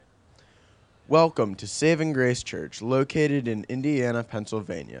Welcome to Saving Grace Church, located in Indiana,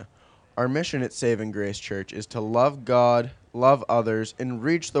 Pennsylvania. Our mission at Saving Grace Church is to love God, love others, and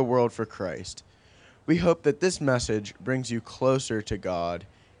reach the world for Christ. We hope that this message brings you closer to God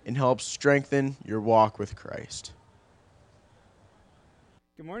and helps strengthen your walk with Christ.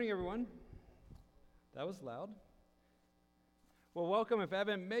 Good morning, everyone. That was loud. Well, welcome. If I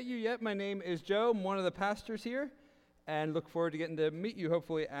haven't met you yet, my name is Joe. I'm one of the pastors here, and look forward to getting to meet you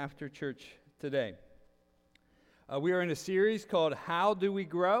hopefully after church today. We are in a series called How Do We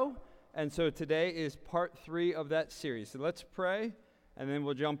Grow? And so today is part 3 of that series. So let's pray, and then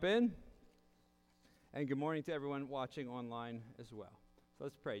we'll jump in. And good morning to everyone watching online as well. So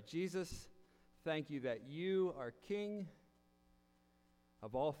let's pray. Jesus, thank you that you are King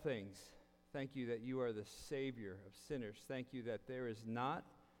of all things. Thank you that you are the Savior of sinners. Thank you that there is not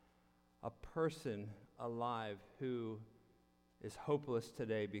a person alive who is hopeless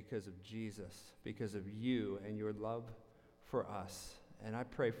today because of Jesus, because of you and your love for us. And I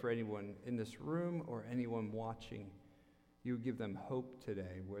pray for anyone in this room or anyone watching, you would give them hope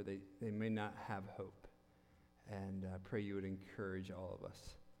today where they may not have hope. And I pray you would encourage all of us.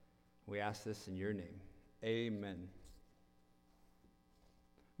 We ask this in your name. Amen.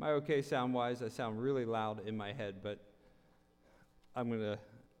 Am I okay sound-wise? I sound really loud in my head, but I'm going to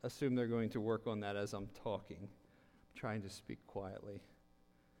assume they're going to work on that as I'm talking. Trying to speak quietly.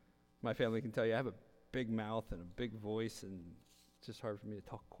 My family can tell you I have a big mouth and a big voice, and it's just hard for me to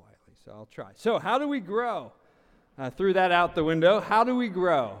talk quietly, so I'll try. So how do we grow? Threw that out the window. How do we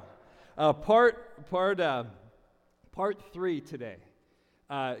grow? Part 3 today.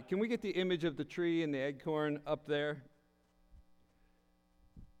 Can we get the image of the tree and the acorn up there?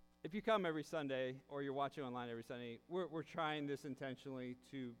 If you come every Sunday or you're watching online every Sunday, we're trying this intentionally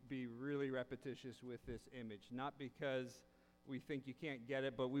to be really repetitious with this image. Not because we think you can't get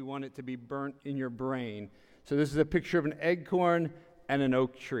it, but we want it to be burnt in your brain. So this is a picture of an acorn and an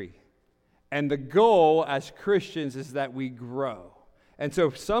oak tree. And the goal as Christians is that we grow. And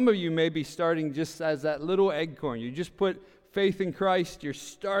so some of you may be starting just as that little acorn. You just put faith in Christ. You're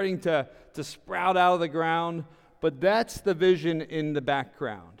starting to sprout out of the ground. But that's the vision in the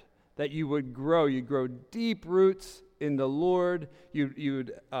background. That you would grow. You'd grow deep roots in the Lord.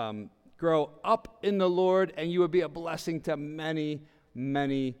 You'd grow up in the Lord, and you would be a blessing to many,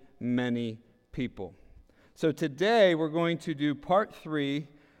 many, many people. So today we're going to do part 3,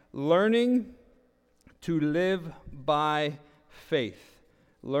 learning to live by faith.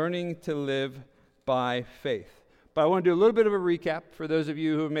 Learning to live by faith. But I want to do a little bit of a recap for those of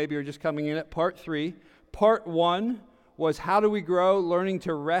you who maybe are just coming in at part 3. Part 1 was how do we grow? Learning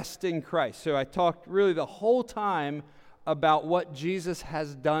to rest in Christ. So I talked really the whole time about what Jesus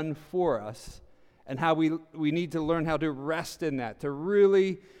has done for us and how we need to learn how to rest in that, to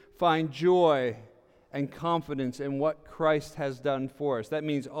really find joy and confidence in what Christ has done for us. That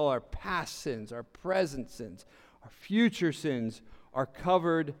means all our past sins, our present sins, our future sins are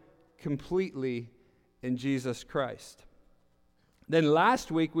covered completely in Jesus Christ. Then last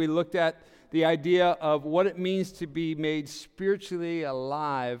week we looked at the idea of what it means to be made spiritually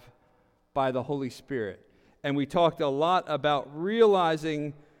alive by the Holy Spirit. And we talked a lot about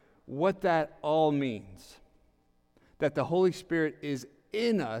realizing what that all means. That the Holy Spirit is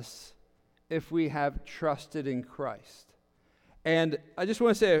in us if we have trusted in Christ. And I just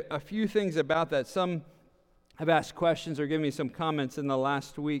want to say a few things about that. Some have asked questions or given me some comments in the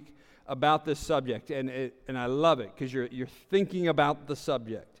last week about this subject. And I love it because you're thinking about the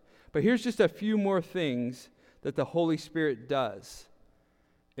subject. But here's just a few more things that the Holy Spirit does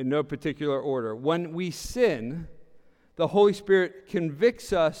in no particular order. When we sin, the Holy Spirit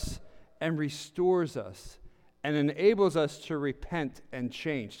convicts us and restores us and enables us to repent and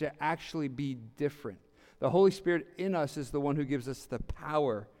change, to actually be different. The Holy Spirit in us is the one who gives us the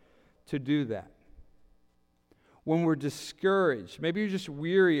power to do that. When we're discouraged, maybe you're just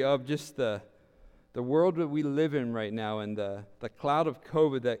weary of just the world that we live in right now and the cloud of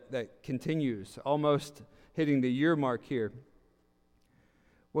COVID that continues, almost hitting the year mark here.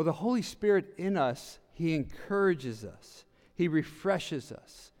 Well, the Holy Spirit in us, He encourages us. He refreshes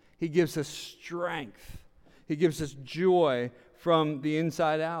us. He gives us strength. He gives us joy from the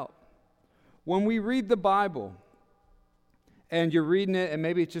inside out. When we read the Bible and you're reading it and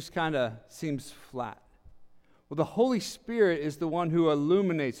maybe it just kind of seems flat, well, the Holy Spirit is the one who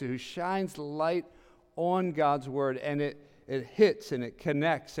illuminates it, who shines light on God's Word, and it hits and it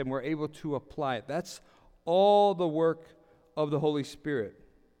connects, and we're able to apply it. That's all the work of the Holy Spirit.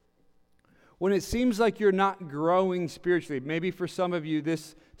 When it seems like you're not growing spiritually, maybe for some of you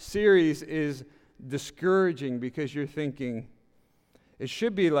this series is discouraging because you're thinking, it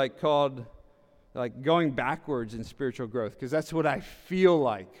should be like called like going backwards in spiritual growth, because that's what I feel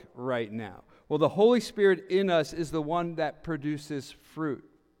like right now. Well, the Holy Spirit in us is the one that produces fruit.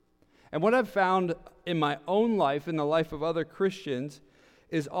 And what I've found in my own life, in the life of other Christians,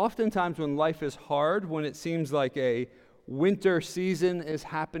 is oftentimes when life is hard, when it seems like a winter season is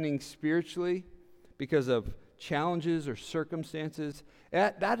happening spiritually because of challenges or circumstances,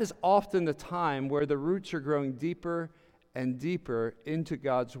 that is often the time where the roots are growing deeper and deeper into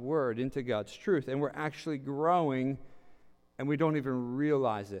God's Word, into God's truth, and we're actually growing, and we don't even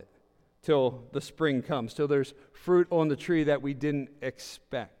realize it till the spring comes, till there's fruit on the tree that we didn't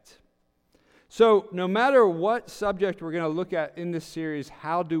expect. So no matter what subject we're going to look at in this series,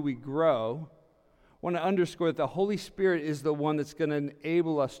 how do we grow, I want to underscore that the Holy Spirit is the one that's going to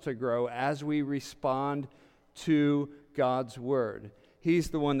enable us to grow as we respond to God's Word. He's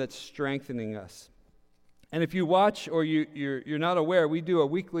the one that's strengthening us. And if you watch or you're not aware, we do a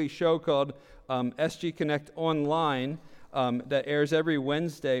weekly show called SG Connect Online that airs every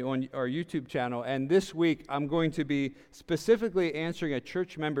Wednesday on our YouTube channel. And this week, I'm going to be specifically answering a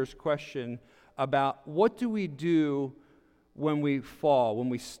church member's question about what do we do when we fall, when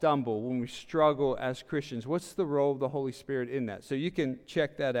we stumble, when we struggle as Christians. What's the role of the Holy Spirit in that? So you can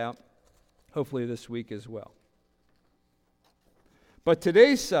check that out, hopefully this week as well. But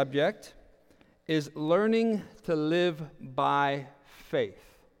today's subject is learning to live by faith.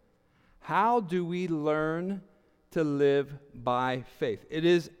 How do we learn to live by faith? It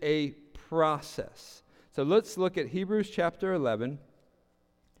is a process. So let's look at Hebrews chapter 11. I'm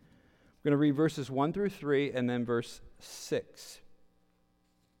going to read verses 1 through 3 and then verse 6.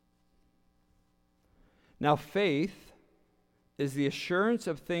 Now faith is the assurance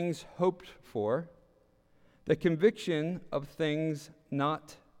of things hoped for, the conviction of things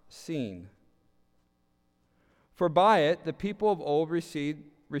not seen. For by it the people of old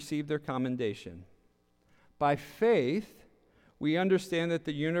received their commendation. By faith we understand that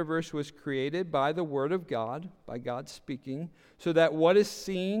the universe was created by the word of God, by God speaking, so that what is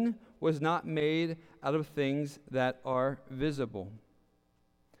seen was not made out of things that are visible.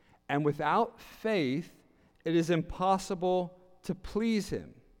 And without faith, it is impossible to please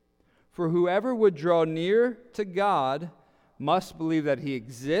him. For whoever would draw near to God must believe that he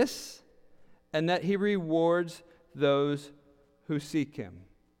exists and that he rewards those who seek him.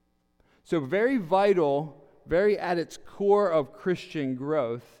 So very vital, very at its core of Christian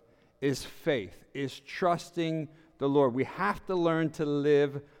growth is faith, is trusting the Lord. We have to learn to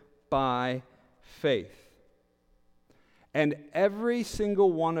live by faith. And every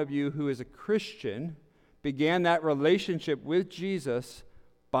single one of you who is a Christian began that relationship with Jesus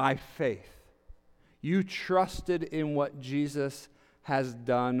by faith. You trusted in what Jesus has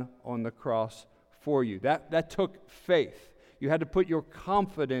done on the cross for you. That took faith. You had to put your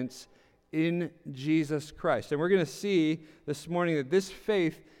confidence in Jesus Christ. And we're going to see this morning that this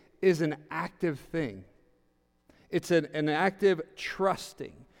faith is an active thing. It's an active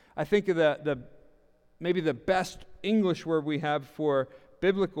trusting. I think of maybe the best English word we have for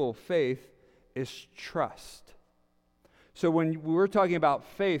biblical faith is trust. So when we're talking about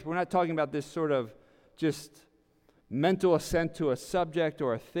faith, we're not talking about this sort of just mental assent to a subject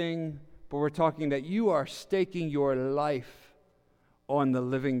or a thing, but we're talking that you are staking your life on the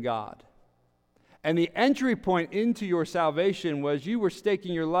living God. And the entry point into your salvation was you were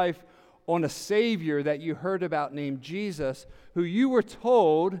staking your life on a Savior that you heard about named Jesus, who you were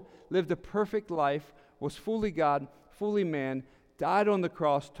told lived a perfect life, was fully God, fully man, died on the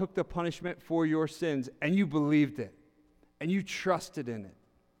cross, took the punishment for your sins, and you believed it, and you trusted in it.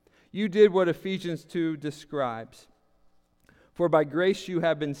 You did what Ephesians 2 describes. For by grace you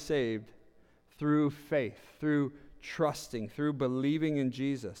have been saved through faith, through trusting, through believing in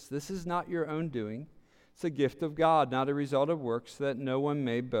Jesus. This is not your own doing. It's a gift of God, not a result of works, so that no one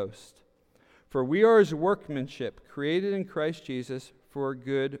may boast. For we are his workmanship, created in Christ Jesus for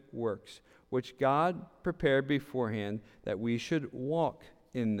good works, which God prepared beforehand that we should walk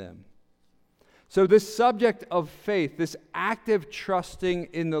in them. So this subject of faith, this active trusting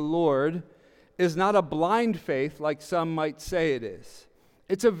in the Lord, is not a blind faith like some might say it is.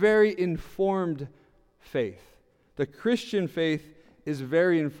 It's a very informed faith. The Christian faith is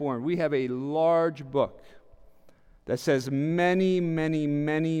very informed. We have a large book that says many, many,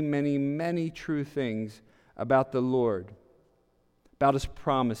 many, many, many true things about the Lord, about his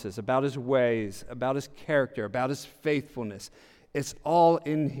promises, about his ways, about his character, about his faithfulness. It's all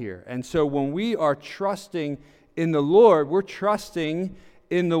in here. And so when we are trusting in the Lord, we're trusting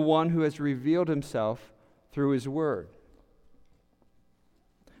in the one who has revealed himself through his word.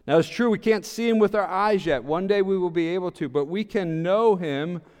 Now, it's true, we can't see him with our eyes yet. One day we will be able to, but we can know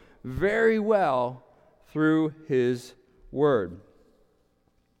him very well through His Word.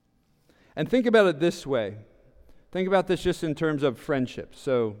 And think about it this way. Think about this just in terms of friendship.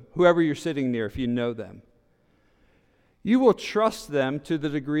 So whoever you're sitting near, if you know them, you will trust them to the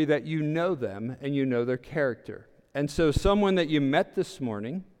degree that you know them and you know their character. And so someone that you met this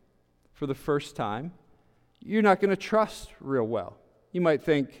morning for the first time, you're not going to trust real well. You might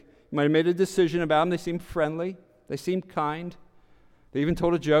think, you might have made a decision about them. They seem friendly. They seem kind. They even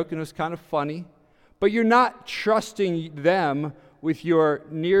told a joke and it was kind of funny. But you're not trusting them with your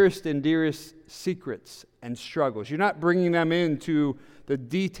nearest and dearest secrets and struggles. You're not bringing them into the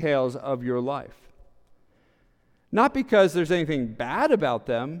details of your life. Not because there's anything bad about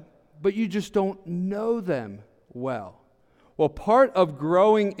them, but you just don't know them well. Well, part of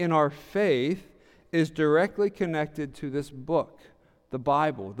growing in our faith is directly connected to this book, the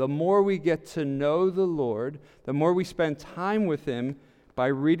Bible. The more we get to know the Lord, the more we spend time with Him by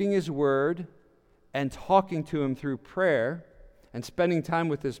reading His Word and talking to Him through prayer and spending time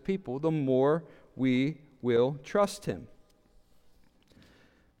with His people, the more we will trust Him.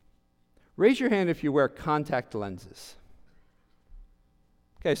 Raise your hand if you wear contact lenses.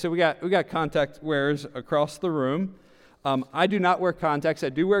 Okay, so we got contact wearers across the room. I do not wear contacts. I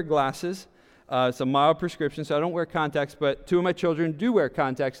do wear glasses. It's a mild prescription, so I don't wear contacts, but two of my children do wear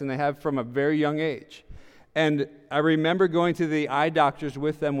contacts, and they have from a very young age. And I remember going to the eye doctors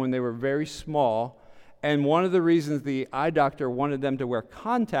with them when they were very small, and one of the reasons the eye doctor wanted them to wear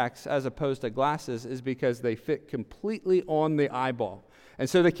contacts as opposed to glasses is because they fit completely on the eyeball. And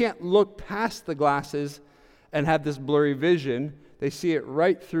so they can't look past the glasses and have this blurry vision. They see it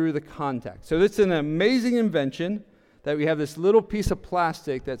right through the contact. So it's an amazing invention that we have this little piece of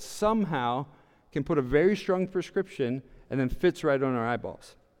plastic that somehow can put a very strong prescription and then fits right on our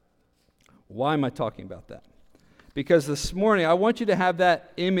eyeballs. Why am I talking about that? Because this morning I want you to have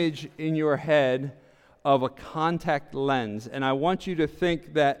that image in your head of a contact lens, and I want you to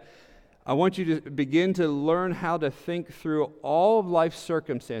begin to learn how to think through all of life's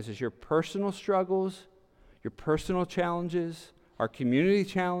circumstances, your personal struggles, your personal challenges, our community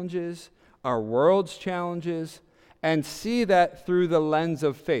challenges, our world's challenges, and see that through the lens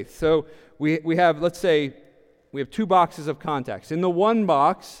of faith. So we have, let's say, we have two boxes of contacts. In the one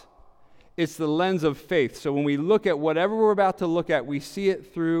box, it's the lens of faith. So when we look at whatever we're about to look at, we see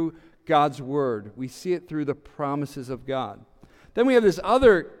it through God's Word. We see it through the promises of God. Then we have this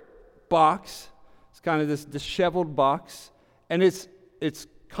other box. It's kind of this disheveled box, and it's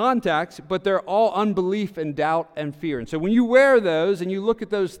contacts, but they're all unbelief and doubt and fear. And so when you wear those and you look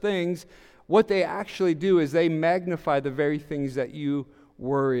at those things, what they actually do is they magnify the very things that you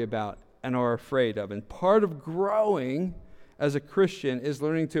worry about and are afraid of. And part of growing as a Christian is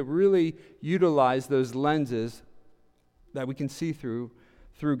learning to really utilize those lenses that we can see through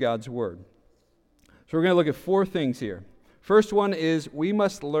God's Word. So we're going to look at four things here. First one is we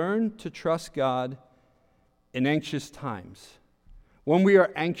must learn to trust God in anxious times. When we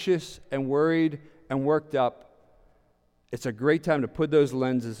are anxious and worried and worked up, it's a great time to put those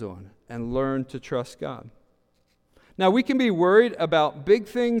lenses on and learn to trust God. Now, we can be worried about big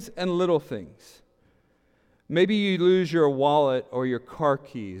things and little things. Maybe you lose your wallet or your car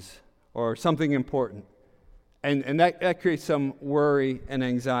keys or something important, and that creates some worry and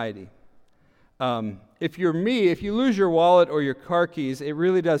anxiety. If you lose your wallet or your car keys, it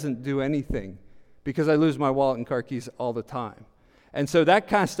really doesn't do anything because I lose my wallet and car keys all the time. And so that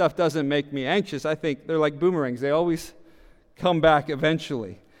kind of stuff doesn't make me anxious. I think they're like boomerangs. They always come back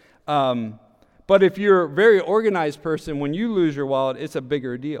eventually. But if you're a very organized person, when you lose your wallet, it's a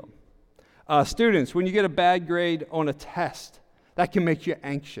bigger deal. Students, when you get a bad grade on a test, that can make you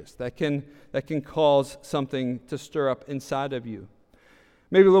anxious. That can cause something to stir up inside of you.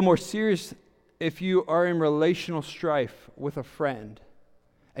 Maybe a little more serious, if you are in relational strife with a friend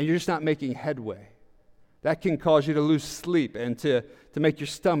and you're just not making headway, that can cause you to lose sleep and to make your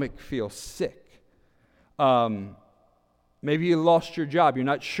stomach feel sick. Maybe you lost your job. You're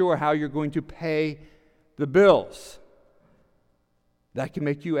not sure how you're going to pay the bills. That can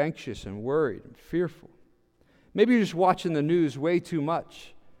make you anxious and worried and fearful. Maybe you're just watching the news way too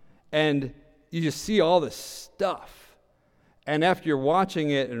much and you just see all this stuff. And after you're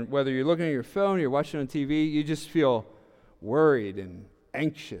watching it, and whether you're looking at your phone or you're watching on TV, you just feel worried and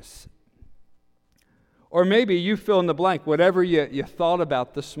anxious. Or maybe you fill in the blank, whatever you thought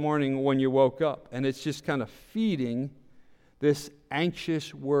about this morning when you woke up, and it's just kind of feeding this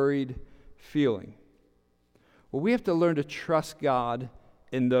anxious, worried feeling. Well, we have to learn to trust God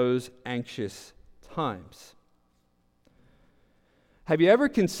in those anxious times. Have you ever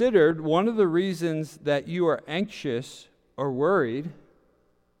considered one of the reasons that you are anxious or worried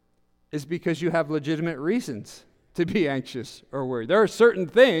is because you have legitimate reasons to be anxious or worried. There are certain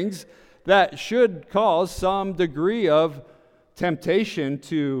things that should cause some degree of temptation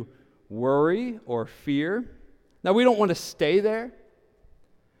to worry or fear. Now, we don't want to stay there,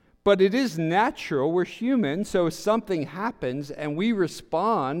 but it is natural. We're human, so if something happens and we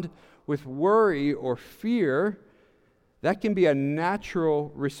respond with worry or fear, that can be a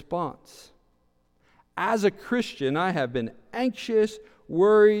natural response. As a Christian, I have been anxious,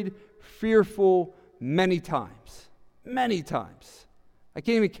 worried, fearful many times. Many times. I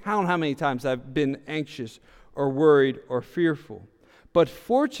can't even count how many times I've been anxious or worried or fearful. But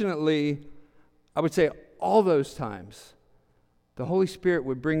fortunately, I would say all those times, the Holy Spirit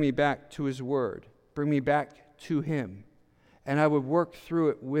would bring me back to His Word, bring me back to Him, and I would work through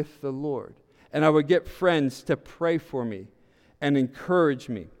it with the Lord. And I would get friends to pray for me and encourage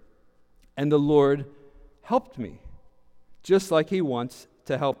me. And the Lord helped me, just like He wants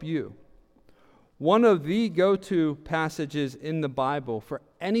to help you. One of the go-to passages in the Bible for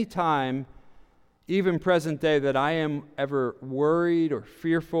any time, even present day, that I am ever worried or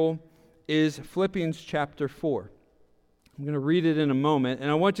fearful is Philippians chapter 4. I'm going to read it in a moment, and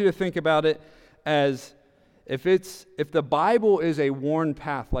I want you to think about it as if the Bible is a worn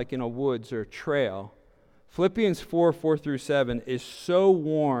path like in a woods or a trail. Philippians 4 through 7 is so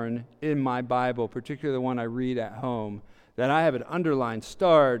worn in my Bible, particularly the one I read at home, that I have it underlined,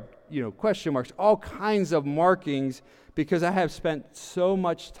 starred, question marks, all kinds of markings, because I have spent so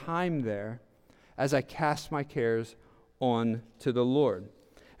much time there as I cast my cares on to the Lord.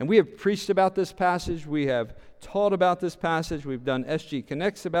 And we have preached about this passage, we have taught about this passage, we've done SG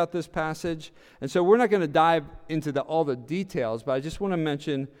Connects about this passage, and so we're not going to dive into all the details, but I just want to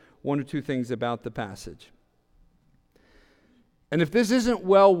mention one or two things about the passage. And if this isn't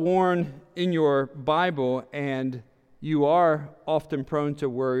well worn in your Bible and you are often prone to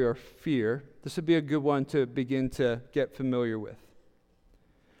worry or fear, this would be a good one to begin to get familiar with.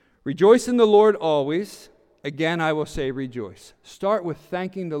 Rejoice in the Lord always. Again, I will say rejoice. Start with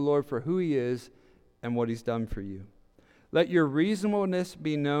thanking the Lord for who He is and what He's done for you. Let your reasonableness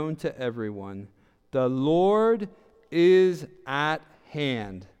be known to everyone. The Lord is at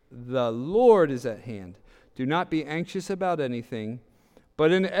hand. The Lord is at hand. Do not be anxious about anything,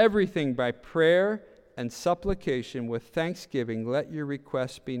 but in everything by prayer and supplication with thanksgiving, let your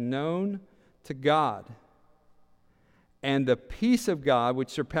requests be known to God. And the peace of God, which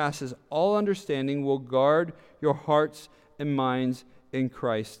surpasses all understanding, will guard your hearts and minds in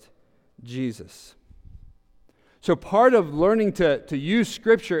Christ Jesus. So part of learning to use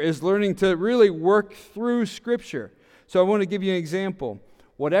Scripture is learning to really work through Scripture. So I want to give you an example.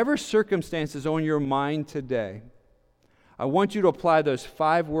 Whatever circumstances on your mind today, I want you to apply those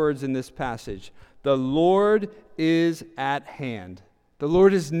 5 words in this passage. The Lord is at hand. The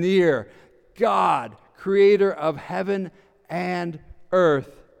Lord is near. God, creator of heaven and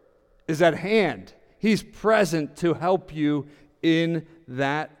earth, is at hand. He's present to help you in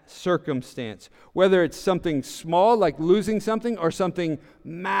that circumstance. Whether it's something small, like losing something, or something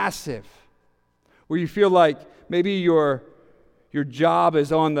massive, where you feel like maybe your job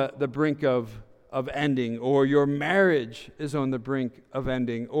is on the brink of ending, or your marriage is on the brink of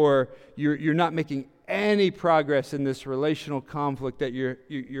ending, or you're not making any progress in this relational conflict that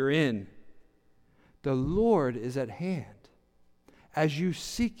you're in. The Lord is at hand. As you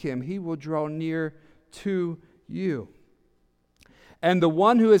seek Him, He will draw near to you. And the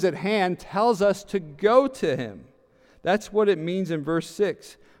one who is at hand tells us to go to Him. That's what it means in verse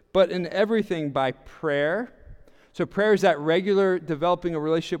 6. But in everything by prayer. So prayer is that regular developing a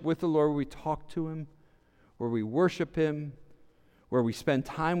relationship with the Lord where we talk to Him, where we worship Him, where we spend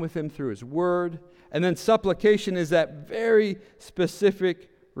time with Him through His Word. And then supplication is that very specific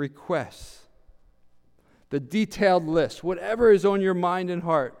request. The detailed list, whatever is on your mind and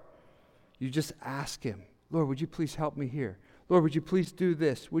heart, you just ask Him, Lord, would you please help me here? Lord, would you please do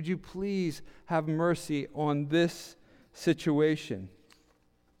this? Would you please have mercy on this situation?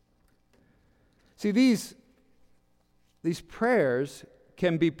 See, these prayers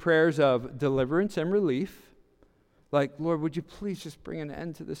can be prayers of deliverance and relief, like, Lord, would you please just bring an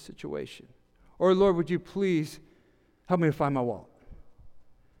end to this situation? Or, Lord, would you please help me to find my wallet?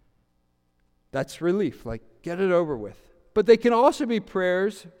 That's relief, like, get it over with. But they can also be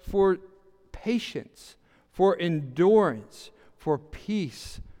prayers for patience, for endurance, for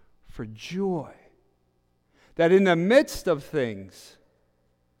peace, for joy. That in the midst of things,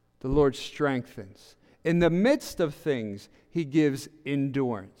 the Lord strengthens. In the midst of things, He gives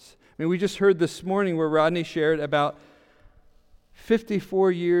endurance. I mean, we just heard this morning where Rodney shared about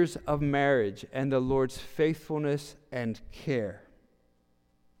 54 years of marriage and the Lord's faithfulness and care.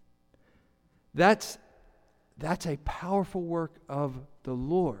 That's a powerful work of the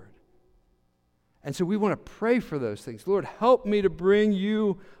Lord. And so we want to pray for those things. Lord, help me to bring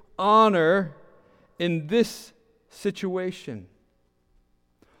you honor in this situation.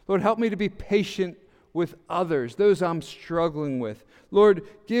 Lord, help me to be patient with others, those I'm struggling with. Lord,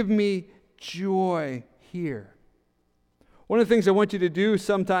 give me joy here. One of the things I want you to do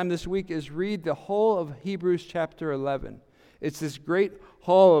sometime this week is read the whole of Hebrews chapter 11. It's this great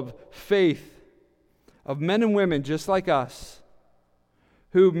hall of faith of men and women just like us,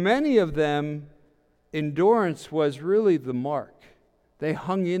 who many of them, endurance was really the mark. They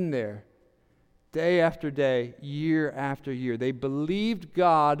hung in there day after day, year after year. They believed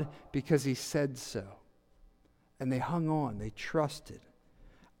God because He said so. And they hung on. They trusted.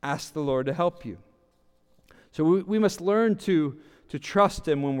 Ask the Lord to help you. So we must learn to trust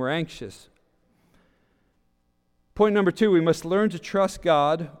Him when we're anxious. Point number 2, we must learn to trust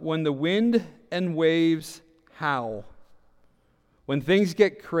God when the wind and waves howl. When things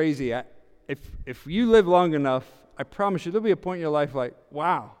get crazy. If you live long enough, I promise you, there'll be a point in your life like,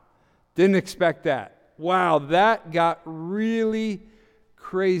 wow, didn't expect that. Wow, that got really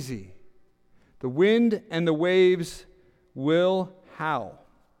crazy. The wind and the waves will howl.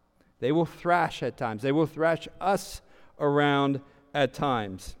 They will thrash at times. They will thrash us around at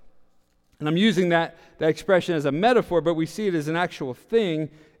times. And I'm using that expression as a metaphor, but we see it as an actual thing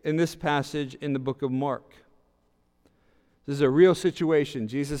in this passage in the book of Mark. This is a real situation.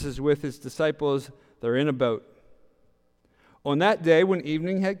 Jesus is with His disciples. They're in a boat. On that day, when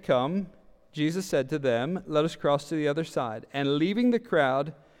evening had come, Jesus said to them, "Let us cross to the other side." And leaving the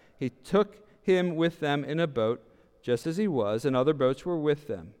crowd, He took Him with them in a boat, just as He was, and other boats were with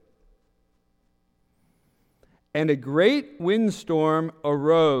them. And a great windstorm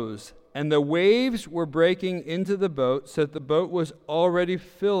arose, and the waves were breaking into the boat, so that the boat was already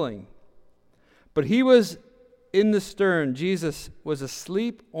filling. But He was in the stern. Jesus was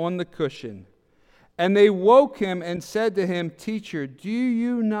asleep on the cushion. And they woke Him and said to Him, "Teacher, do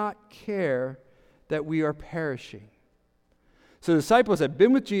you not care that we are perishing?" So the disciples had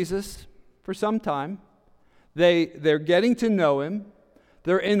been with Jesus for some time. They're getting to know Him.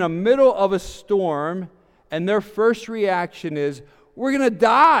 They're in the middle of a storm, and their first reaction is, "We're going to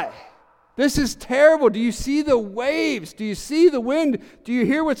die. This is terrible. Do you see the waves? Do you see the wind? Do you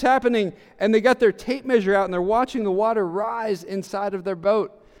hear what's happening?" And they got their tape measure out, and they're watching the water rise inside of their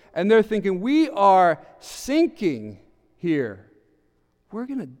boat. And they're thinking, we are sinking here. We're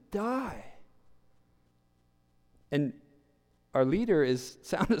going to die. And our leader is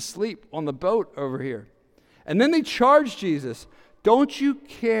sound asleep on the boat over here. And then they charge Jesus, "Don't you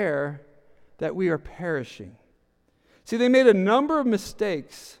care that we are perishing?" See, they made a number of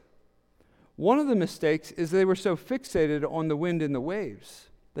mistakes. One of the mistakes is they were so fixated on the wind and the waves,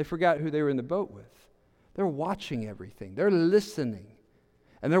 they forgot who they were in the boat with. They're watching everything. They're listening.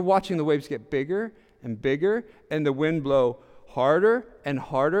 And they're watching the waves get bigger and bigger, and the wind blow harder and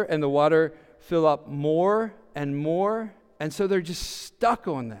harder, and the water fill up more and more. And so they're just stuck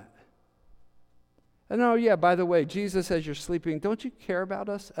on that. And oh yeah, by the way, Jesus, as you're sleeping, don't you care about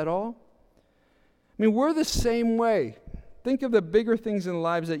us at all? I mean, we're the same way. Think of the bigger things in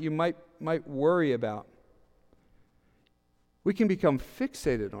lives that you might worry about. We can become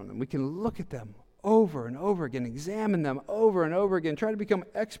fixated on them. We can look at them over and over again, examine them over and over again, try to become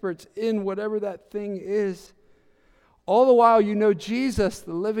experts in whatever that thing is. All the while you know Jesus,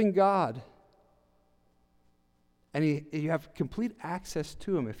 the living God. And you have complete access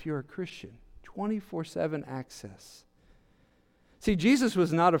to Him if you're a Christian. 24/7 access. See, Jesus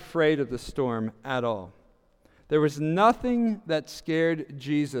was not afraid of the storm at all. There was nothing that scared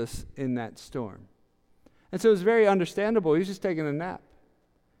Jesus in that storm. And so it was very understandable. He was just taking a nap.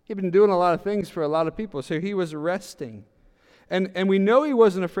 He'd been doing a lot of things for a lot of people, so he was resting. And we know he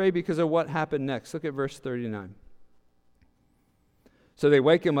wasn't afraid because of what happened next. Look at verse 39. So they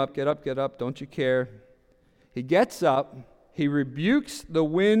wake him up, get up, don't you care? He gets up, he rebukes the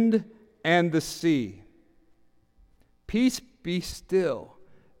wind and the sea. Peace, be still.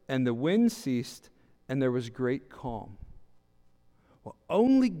 And the wind ceased, and there was great calm. Well,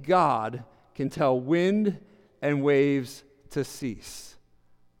 only God can tell wind and waves to cease.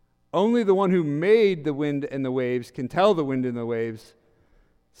 Only the one who made the wind and the waves can tell the wind and the waves,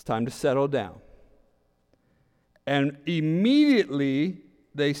 it's time to settle down. And immediately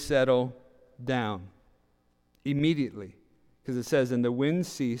they settle down. Immediately. Because it says, and the wind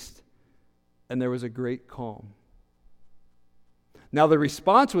ceased, and there was a great calm. Now the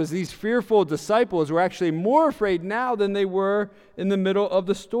response was these fearful disciples were actually more afraid now than they were in the middle of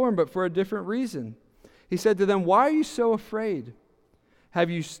the storm, but for a different reason. He said to them, "Why are you so afraid? Have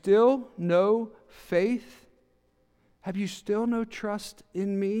you still no faith? Have you still no trust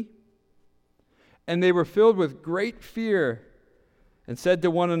in me?" And they were filled with great fear and said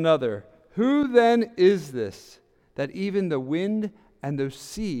to one another, "Who then is this, that even the wind and the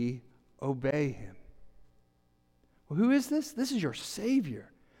sea obey him?" Well, who is this? This is your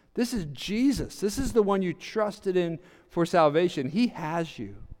Savior. This is Jesus. This is the one you trusted in for salvation. He has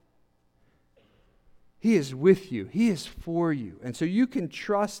you. He is with you. He is for you. And so you can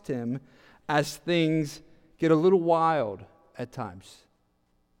trust him as things get a little wild at times.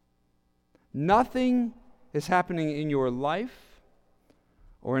 Nothing is happening in your life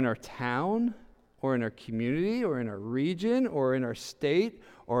or in our town or in our community or in our region or in our state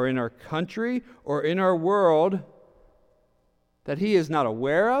or in our country or in our world that he is not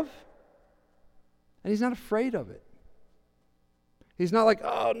aware of, and he's not afraid of it. He's not like,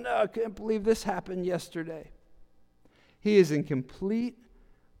 "Oh no, I can't believe this happened yesterday." He is in complete,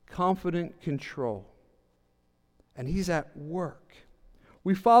 confident control, and he's at work.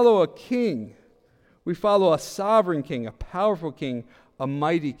 We follow a king. We follow a sovereign king, a powerful king, a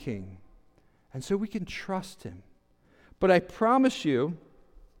mighty king. And so we can trust him. But I promise you,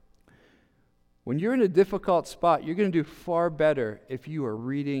 when you're in a difficult spot, you're going to do far better if you are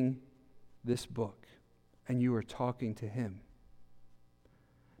reading this book and you are talking to him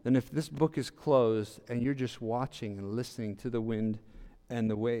than if this book is closed and you're just watching and listening to the wind and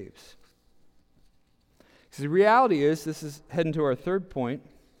the waves. Because the reality is, this is heading to our third point,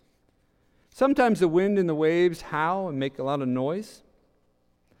 sometimes the wind and the waves howl and make a lot of noise.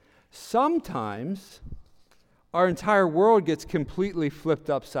 Sometimes our entire world gets completely flipped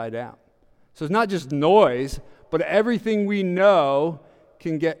upside down. So it's not just noise, but everything we know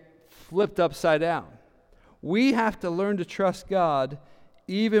can get flipped upside down. We have to learn to trust God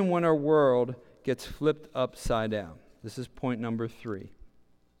even when our world gets flipped upside down. This is point number 3.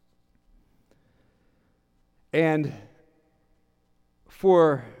 And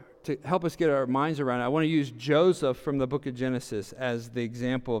to help us get our minds around it, I want to use Joseph from the book of Genesis as the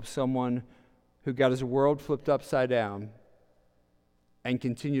example of someone who got his world flipped upside down and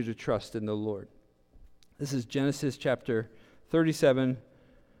continue to trust in the Lord. This is Genesis chapter 37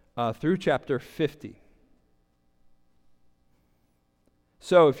 through chapter 50.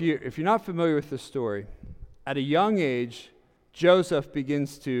 So if you're not familiar with the story, at a young age, Joseph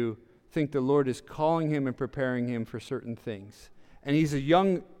begins to think the Lord is calling him and preparing him for certain things. And he's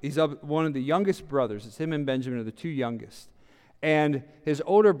one of the youngest brothers. It's him and Benjamin are the two youngest. And his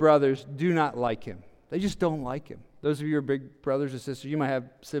older brothers do not like him. They just don't like him. Those of you who are big brothers or sisters, you might have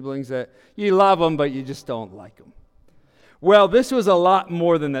siblings that you love them, but you just don't like them. Well, this was a lot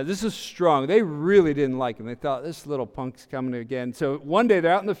more than that. This is strong. They really didn't like him. They thought, this little punk's coming again. So one day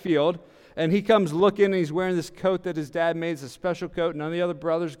they're out in the field, and he comes looking, and he's wearing this coat that his dad made. It's a special coat. None of the other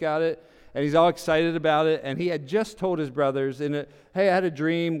brothers got it, and he's all excited about it. And he had just told his brothers, hey, I had a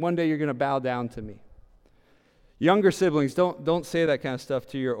dream. One day you're going to bow down to me. Younger siblings, don't say that kind of stuff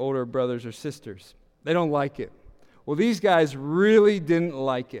to your older brothers or sisters. They don't like it. Well, these guys really didn't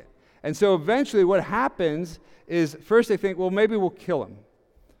like it. And so eventually what happens is first they think, well, maybe we'll kill him.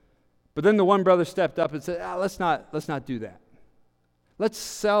 But then the one brother stepped up and said, let's not do that. Let's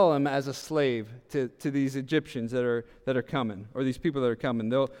sell him as a slave to these Egyptians that are coming, or these people that are coming.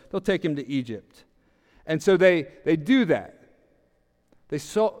 They'll take him to Egypt. And so they do that. They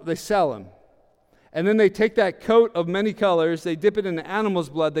sell him. And then they take that coat of many colors, they dip it in the animal's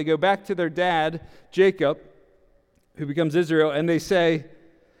blood, they go back to their dad, Jacob, who becomes Israel, and they say,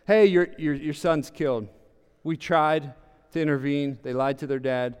 hey, your son's killed. We tried to intervene. They lied to their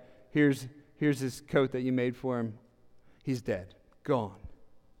dad. Here's his coat that you made for him. He's dead. Gone.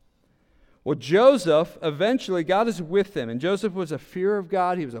 Well, Joseph, eventually, God is with him. And Joseph was a fearer of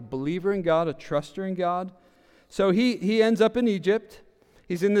God. He was a believer in God, a truster in God. So he ends up in Egypt.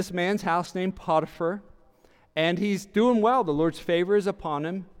 He's in this man's house named Potiphar. And he's doing well. The Lord's favor is upon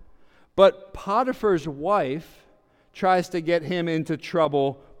him. But Potiphar's wife tries to get him into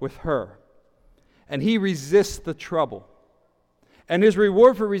trouble with her. And he resists the trouble. And his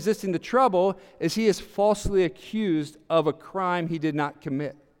reward for resisting the trouble is he is falsely accused of a crime he did not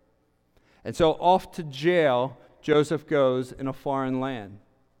commit. And so off to jail Joseph goes in a foreign land.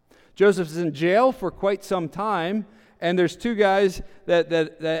 Joseph's in jail for quite some time, and there's two guys that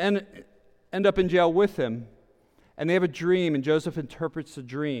end up in jail with him. And they have a dream, and Joseph interprets the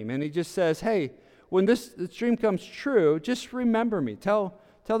dream. And he just says, hey, when this dream comes true, just remember me. Tell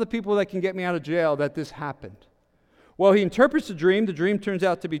the people that can get me out of jail that this happened. Well, he interprets the dream. The dream turns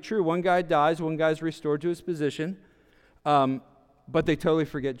out to be true. One guy dies. One guy's restored to his position. But they totally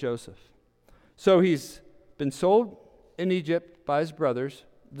forget Joseph. So he's been sold in Egypt. by his brothers,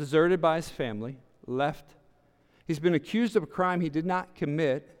 deserted by his family, left. He's been accused of a crime he did not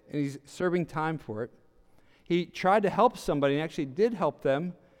commit, and he's serving time for it. He tried to help somebody and actually did help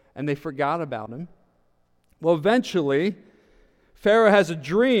them, and they forgot about him. Well, eventually, Pharaoh has a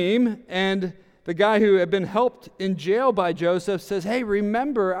dream, and the guy who had been helped in jail by Joseph says, hey, I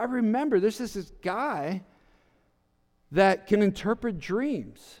remember, there's this guy that can interpret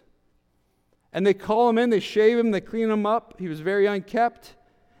dreams. And they call him in, they shave him, they clean him up. He was very unkempt.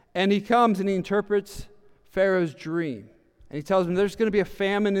 And he comes and he interprets Pharaoh's dream. And he tells him there's going to be a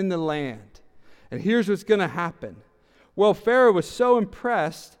famine in the land. And here's what's going to happen. Well, Pharaoh was so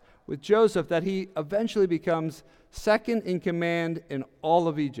impressed with Joseph that he eventually becomes second in command in all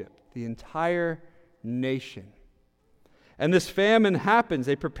of Egypt, the entire nation. And this famine happens.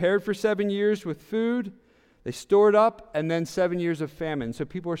 They prepared for 7 years with food. They stored up, and then 7 years of famine. So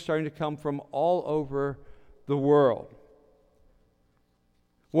people are starting to come from all over the world.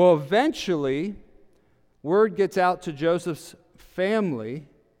 Well, eventually, word gets out to Joseph's family,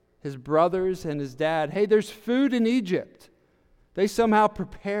 his brothers and his dad, hey, there's food in Egypt. They somehow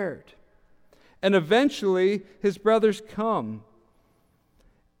prepared. And eventually, his brothers come.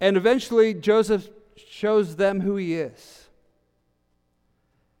 And eventually, Joseph shows them who he is.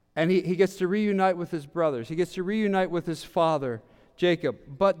 And he gets to reunite with his brothers. He gets to reunite with his father, Jacob.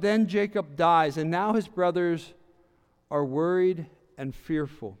 But then Jacob dies, and now his brothers are worried and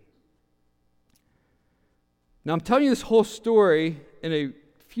fearful. Now, I'm telling you this whole story in a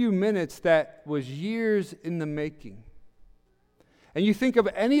few minutes that was years in the making. And you think of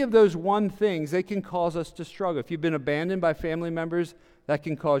any of those one things, they can cause us to struggle. If you've been abandoned by family members, that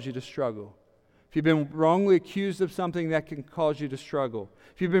can cause you to struggle. If you've been wrongly accused of something, that can cause you to struggle.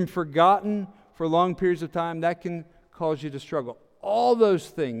 If you've been forgotten for long periods of time, that can cause you to struggle. All those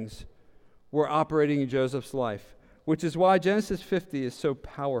things were operating in Joseph's life, which is why Genesis 50 is so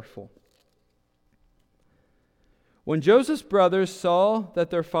powerful. When Joseph's brothers saw that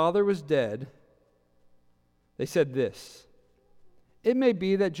their father was dead, they said this, it may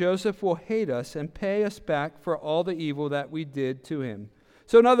be that Joseph will hate us and pay us back for all the evil that we did to him.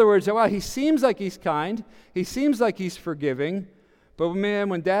 So in other words, wow, he seems like he's kind. He seems like he's forgiving. But man,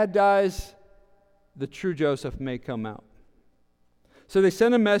 when dad dies, the true Joseph may come out. So they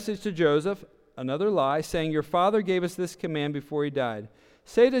sent a message to Joseph, another lie, saying, your father gave us this command before he died.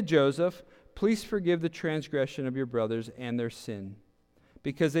 Say to Joseph, please forgive the transgression of your brothers and their sin,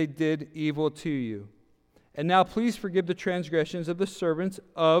 because they did evil to you. And now please forgive the transgressions of the servants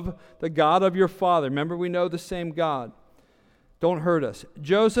of the God of your father. Remember, we know the same God. Don't hurt us.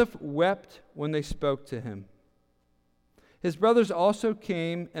 Joseph wept when they spoke to him. His brothers also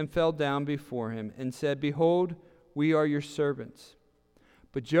came and fell down before him and said, behold, we are your servants.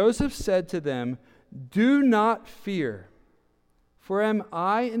 But Joseph said to them, do not fear, for am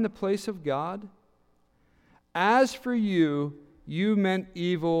I in the place of God? As for you, you meant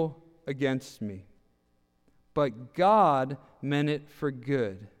evil against me, but God meant it for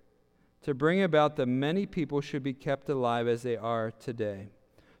good, to bring about that many people should be kept alive as they are today.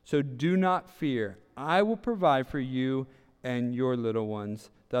 So do not fear. I will provide for you and your little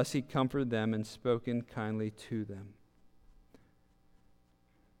ones. Thus he comforted them and spoken kindly to them.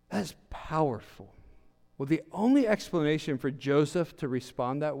 That's powerful. Well, the only explanation for Joseph to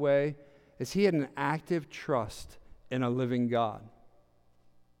respond that way is he had an active trust in a living God.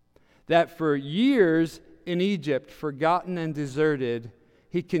 That for years in Egypt, forgotten and deserted,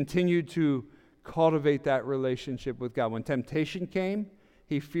 he continued to cultivate that relationship with God. When temptation came,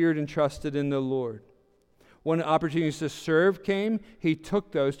 he feared and trusted in the Lord. When opportunities to serve came, he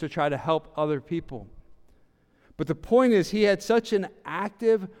took those to try to help other people. But the point is, he had such an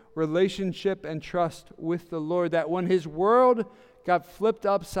active relationship and trust with the Lord that when his world got flipped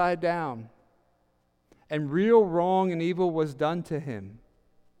upside down and real wrong and evil was done to him,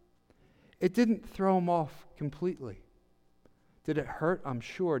 it didn't throw him off completely. Did it hurt? I'm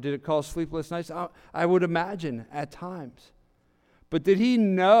sure. Did it cause sleepless nights? I would imagine at times. But did he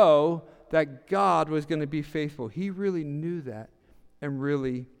know that God was going to be faithful? He really knew that and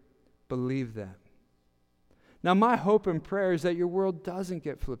really believed that. Now, my hope and prayer is that your world doesn't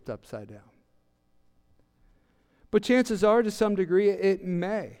get flipped upside down. But chances are, to some degree, it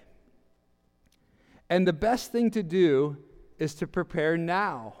may. And the best thing to do is to prepare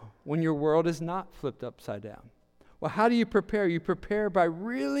now when your world is not flipped upside down. Well, how do you prepare? You prepare by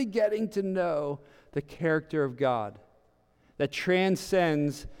really getting to know the character of God that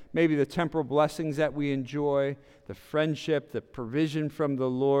transcends maybe the temporal blessings that we enjoy, the friendship, the provision from the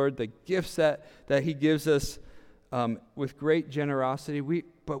Lord, the gifts that he gives us with great generosity.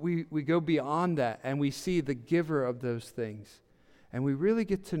 But we go beyond that, and we see the giver of those things. and we really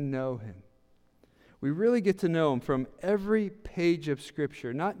get to know him. We really get to know him from every page of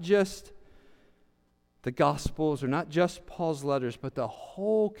Scripture, not just the Gospels or not just Paul's letters, but the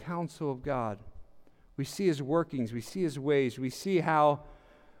whole counsel of God. We see his workings, we see his ways, we see how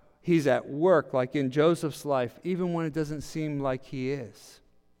he's at work, like in Joseph's life, even when it doesn't seem like he is.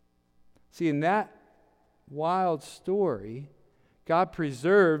 See, in that wild story, God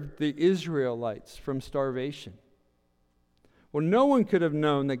preserved the Israelites from starvation. Well, no one could have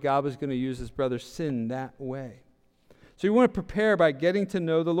known that God was going to use his brother's sin that way. So you want to prepare by getting to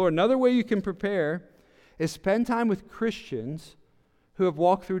know the Lord. Another way you can prepare is spend time with Christians who have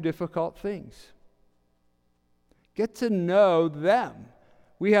walked through difficult things. Get to know them.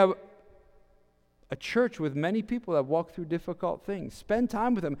 We have a church with many people that have walked through difficult things. Spend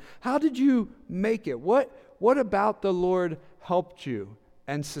time with them. How did you make it? What about the Lord helped you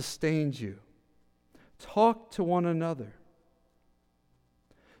and sustained you? Talk to one another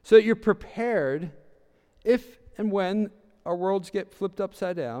so that you're prepared if and when our worlds get flipped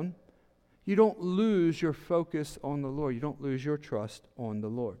upside down. You don't lose your focus on the Lord. You don't lose your trust on the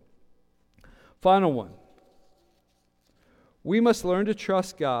Lord. Final one. We must learn to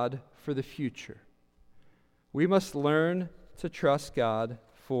trust God for the future. We must learn to trust God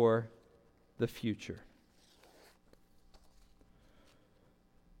for the future.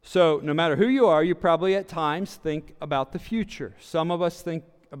 So, no matter who you are, you probably at times think about the future. Some of us think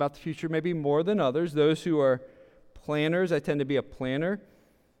about the future maybe more than others. Those who are planners, I tend to be a planner.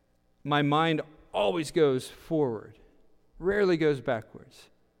 My mind always goes forward, rarely goes backwards.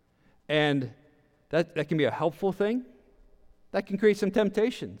 And that can be a helpful thing. That can create some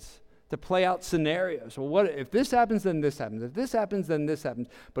temptations to play out scenarios. Well, what if this happens, then this happens. If this happens, then this happens.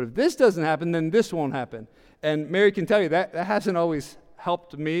 But if this doesn't happen, then this won't happen. And Mary can tell you that hasn't always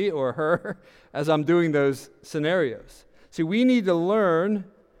helped me or her as I'm doing those scenarios. See, we need to learn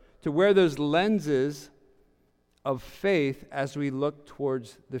to wear those lenses of faith as we look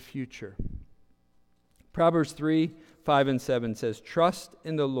towards the future. Proverbs 3, 5, and 7 says, "Trust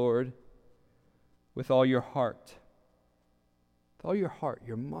in the Lord with all your heart." With all your heart,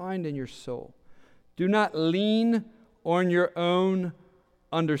 your mind, and your soul. Do not lean on your own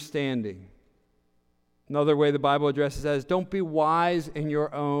understanding. Another way the Bible addresses that is, don't be wise in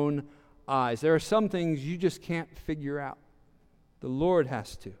your own eyes. There are some things you just can't figure out. The Lord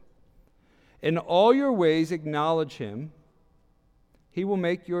has to. In all your ways acknowledge him. He will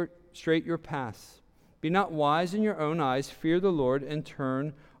make straight your paths. Be not wise in your own eyes. Fear the Lord and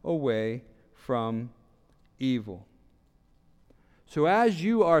turn away from evil. So as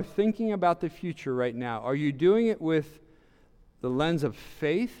you are thinking about the future right now, are you doing it with the lens of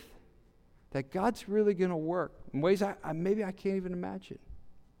faith that God's really going to work in ways maybe I can't even imagine?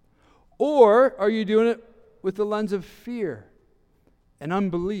 Or are you doing it with the lens of fear and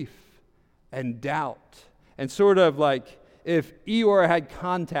unbelief and doubt? And sort of like if Eeyore had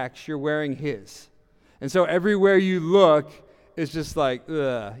contacts, you're wearing his. And so everywhere you look, it's just like,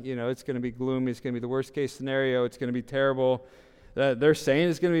 it's going to be gloomy. It's going to be the worst case scenario. It's going to be terrible. They're saying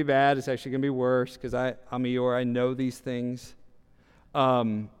it's going to be bad. It's actually going to be worse because I'm Eeyore. I know these things.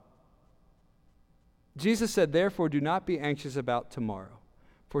 Jesus said, "Therefore, do not be anxious about tomorrow,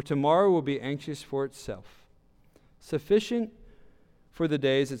 for tomorrow will be anxious for itself. Sufficient for the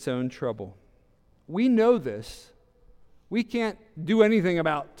day is its own trouble." We know this. We can't do anything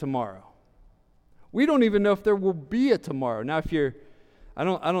about tomorrow. We don't even know if there will be a tomorrow. Now, I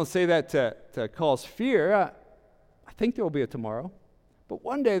don't say that to cause fear. I think there will be a tomorrow. But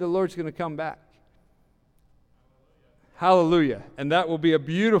one day the Lord's going to come back. Hallelujah. And that will be a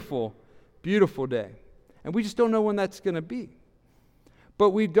beautiful, beautiful day. And we just don't know when that's going to be.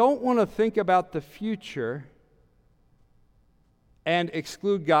 But we don't want to think about the future and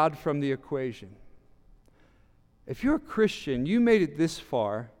exclude God from the equation. If you're a Christian, you made it this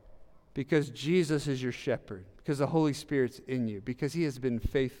far because Jesus is your shepherd, because the Holy Spirit's in you, because he has been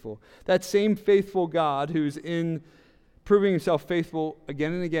faithful. That same faithful God who's proving himself faithful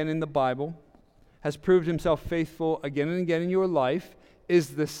again and again in the Bible, has proved himself faithful again and again in your life,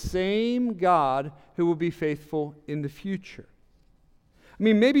 is the same God who will be faithful in the future. I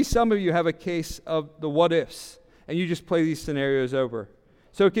mean, maybe some of you have a case of the what-ifs, and you just play these scenarios over.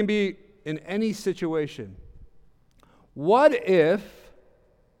 So it can be in any situation. What if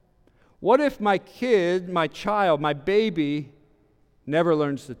my kid, my child, my baby never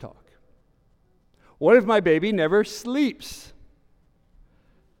learns to talk? What if my baby never sleeps?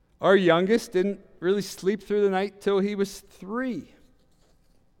 Our youngest didn't really sleep through the night till he was 3.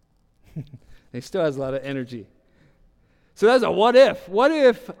 He still has a lot of energy. So that's a what if. What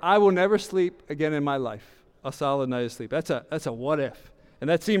if I will never sleep again in my life? a solid night of sleep. That's a what if. And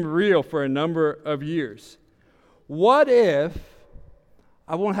that seemed real for a number of years. What if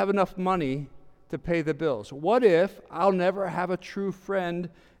I won't have enough money to pay the bills? What if I'll never have a true friend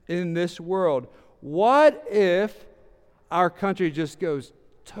in this world? What if our country just goes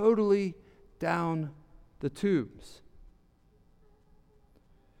totally down the tubes?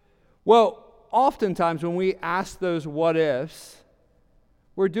 Well, oftentimes when we ask those what ifs,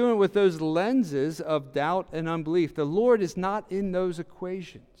 we're doing it with those lenses of doubt and unbelief. The Lord is not in those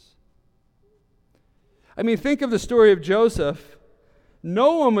equations. I mean, think of the story of Joseph.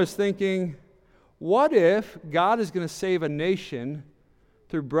 No one was thinking, what if God is going to save a nation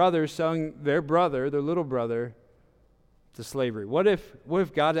through brothers selling their little brother, to slavery? What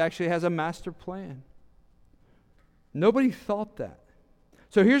if God actually has a master plan? Nobody thought that.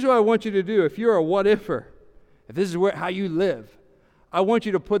 So here's what I want you to do. If you're a what-ifer, if this is how you live, I want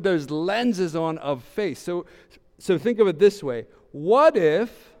you to put those lenses on of faith. So think of it this way. What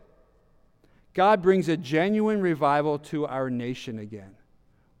if God brings a genuine revival to our nation again?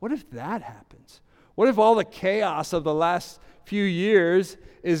 What if that happens? What if all the chaos of the last few years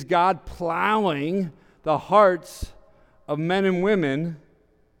is God plowing the hearts of men and women,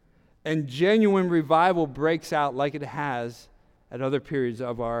 and genuine revival breaks out like it has at other periods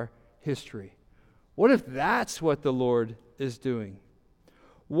of our history? What if that's what the Lord is doing?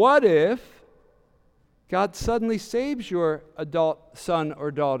 What if God suddenly saves your adult son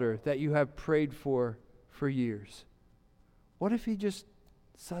or daughter that you have prayed for years? What if he just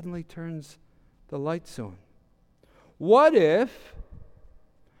suddenly turns the lights on? What if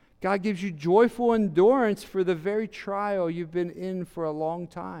God gives you joyful endurance for the very trial you've been in for a long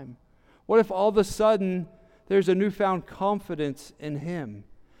time? What if all of a sudden there's a newfound confidence in Him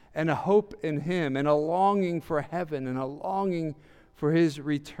and a hope in Him and a longing for heaven and a longing for His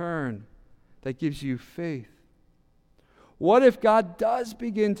return that gives you faith? What if God does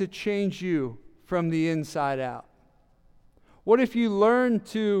begin to change you from the inside out? What if you learn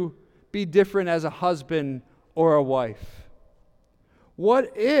to be different as a husband or a wife?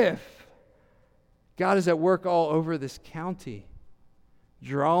 What if God is at work all over this county,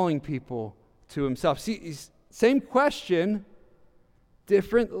 drawing people to Himself? See, same question,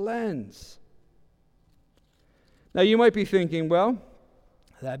 different lens. Now you might be thinking, well,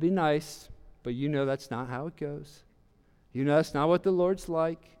 that'd be nice, but you know that's not how it goes. You know that's not what the Lord's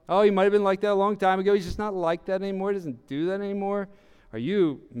like. Oh, He might have been like that a long time ago. He's just not like that anymore. He doesn't do that anymore. Are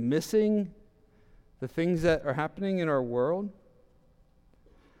you missing the things that are happening in our world?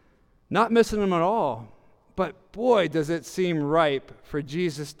 Not missing them at all, but boy, does it seem ripe for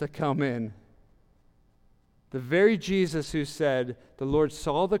Jesus to come in. The very Jesus who said, the Lord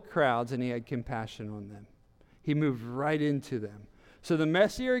saw the crowds and He had compassion on them. He moved right into them. So the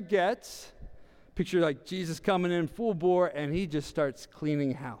messier it gets, picture like Jesus coming in full bore, and He just starts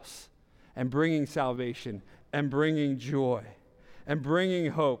cleaning house and bringing salvation and bringing joy and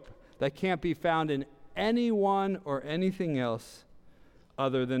bringing hope that can't be found in anyone or anything else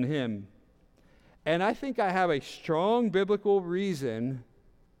other than Him. And I think I have a strong biblical reason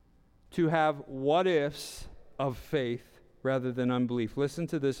to have what-ifs of faith rather than unbelief. Listen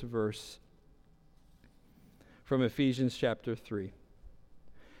to this verse from Ephesians chapter 3.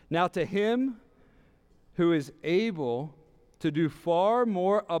 Now to Him who is able to do far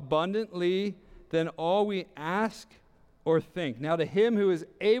more abundantly than all we ask or think. Now to Him who is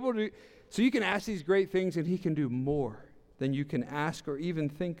able to... So you can ask these great things and He can do more than you can ask or even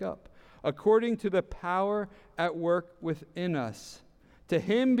think up. According to the power at work within us. To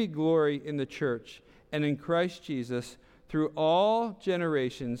Him be glory in the church and in Christ Jesus through all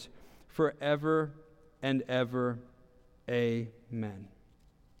generations, forever and ever. Amen.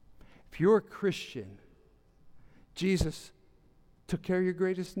 If you're a Christian, Jesus took care of your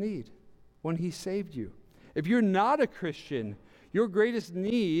greatest need when He saved you. If you're not a Christian, your greatest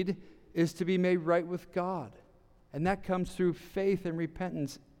need is to be made right with God. And that comes through faith and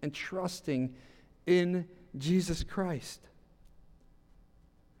repentance and trusting in Jesus Christ.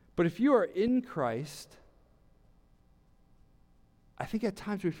 But if you are in Christ, I think at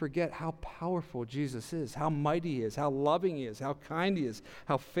times we forget how powerful Jesus is, how mighty He is, how loving He is, how kind He is,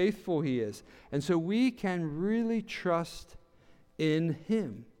 how faithful He is. And so we can really trust in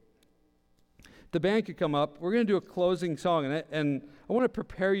Him. The band could come up. We're going to do a closing song, and I want to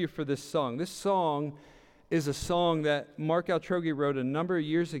prepare you for this song. This song is a song that Mark Altrogi wrote a number of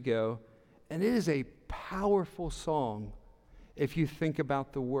years ago, and it is a powerful song if you think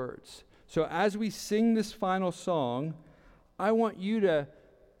about the words. So as we sing this final song, I want you to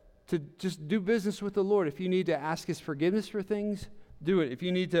just do business with the Lord. If you need to ask His forgiveness for things, do it. If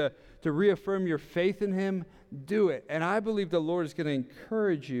you need to reaffirm your faith in him, do it. And I believe the Lord is going to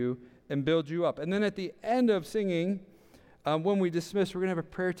encourage you and build you up. And then at the end of singing, when we dismiss, we're going to have a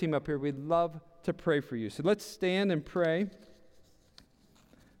prayer team up here. We'd love to pray for you. So let's stand and pray.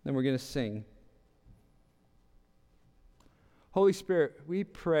 Then we're going to sing. Holy Spirit, we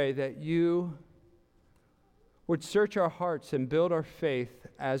pray that you would search our hearts and build our faith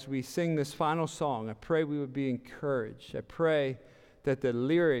as we sing this final song. I pray we would be encouraged. I pray that the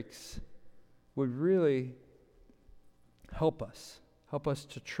lyrics would really help us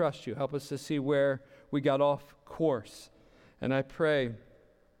to trust you, help us to see where we got off course. And I pray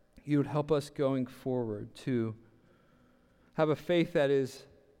you would help us going forward to have a faith that is,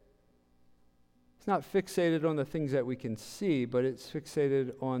 it's not fixated on the things that we can see, but it's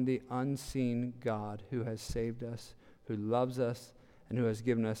fixated on the unseen God who has saved us, who loves us, and who has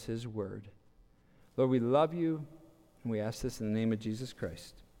given us his word. Lord, we love you, and we ask this in the name of Jesus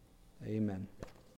Christ. Amen.